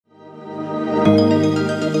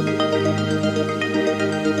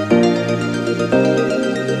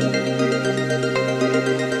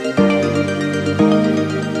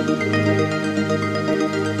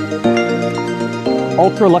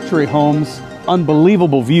ultra-luxury homes,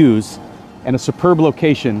 unbelievable views, and a superb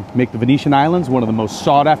location make the Venetian Islands one of the most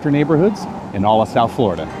sought-after neighborhoods in all of South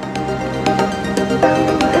Florida.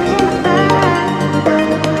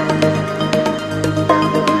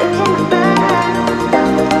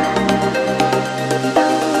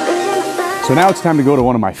 So now it's time to go to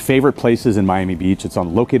one of my favorite places in Miami Beach. It's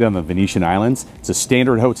located on the Venetian Islands. It's a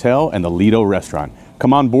Standard Hotel and the Lido restaurant.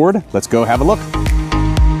 Come on board, let's go have a look.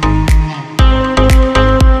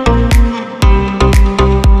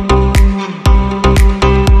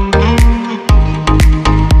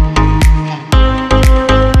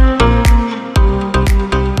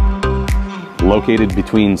 Located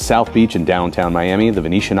between South Beach and downtown Miami, the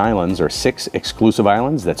Venetian Islands are 6 exclusive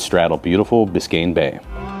islands that straddle beautiful Biscayne Bay.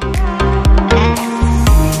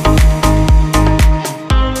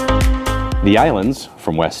 The islands,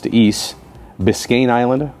 from west to east: Biscayne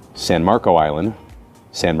Island, San Marco Island,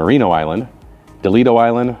 San Marino Island, Delito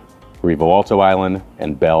Island, Rivo Alto Island,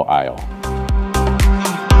 and Belle Isle.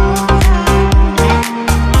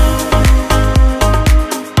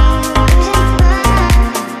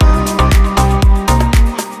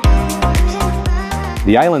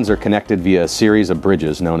 The islands are connected via a series of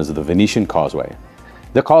bridges known as the Venetian Causeway.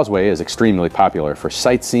 The causeway is extremely popular for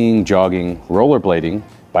sightseeing, jogging, rollerblading,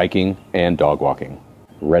 biking, and dog walking.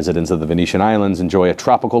 Residents of the Venetian Islands enjoy a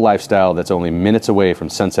tropical lifestyle that's only minutes away from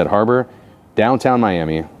Sunset Harbor, downtown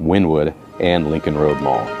Miami, Wynwood, and Lincoln Road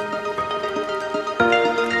Mall.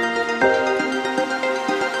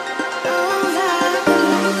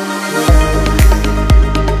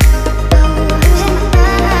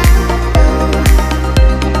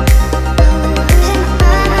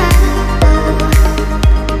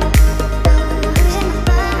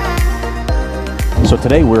 So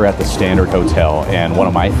today we're at the Standard Hotel and one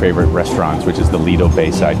of my favorite restaurants, which is the Lido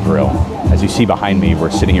Bayside Grill. As you see behind me, we're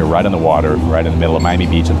sitting here right on the water, right in the middle of Miami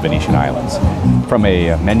Beach and the Venetian Islands. From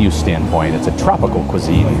a menu standpoint, it's a tropical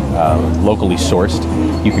cuisine, locally sourced.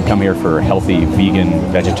 You can come here for healthy, vegan,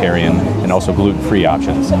 vegetarian, and also gluten-free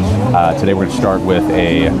options. Today we're going to start with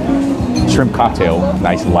a shrimp cocktail,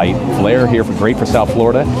 nice light flair here, great for South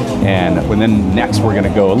Florida. And then next we're going to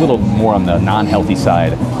go a little more on the non-healthy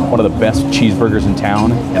side. One of the best cheeseburgers in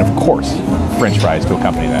town, and of course, French fries to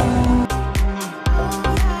accompany that.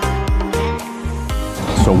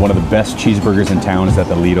 So one of the best cheeseburgers in town is at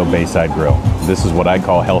the Lido Bayside Grill. This is what I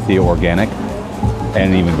call healthy, organic,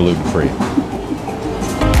 and even gluten-free.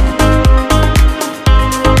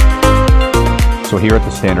 So here at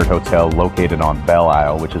the Standard Hotel, located on Belle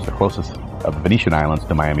Isle, which is the closest of the Venetian Islands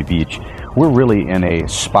to Miami Beach, we're really in a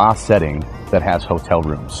spa setting that has hotel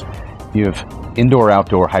rooms. You have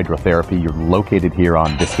indoor-outdoor hydrotherapy. You're located here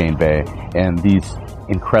on Biscayne Bay, and these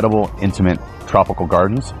incredible, intimate tropical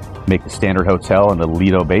gardens make the Standard Hotel and the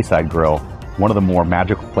Lido Bayside Grill one of the more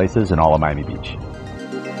magical places in all of Miami Beach.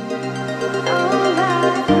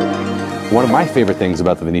 One of my favorite things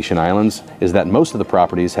about the Venetian Islands is that most of the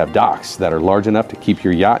properties have docks that are large enough to keep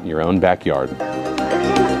your yacht in your own backyard.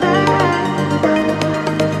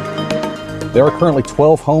 There are currently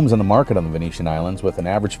 12 homes on the market on the Venetian Islands with an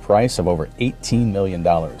average price of over $18 million.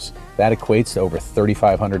 That equates to over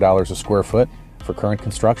 $3,500 a square foot for current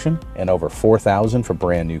construction and over $4,000 for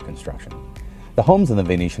brand new construction. The homes in the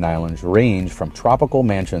Venetian Islands range from tropical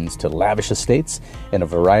mansions to lavish estates in a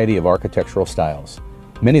variety of architectural styles.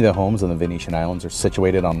 Many of the homes on the Venetian Islands are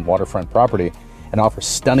situated on waterfront property and offer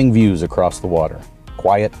stunning views across the water.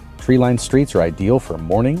 Quiet, tree-lined streets are ideal for a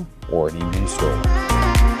morning or an evening stroll.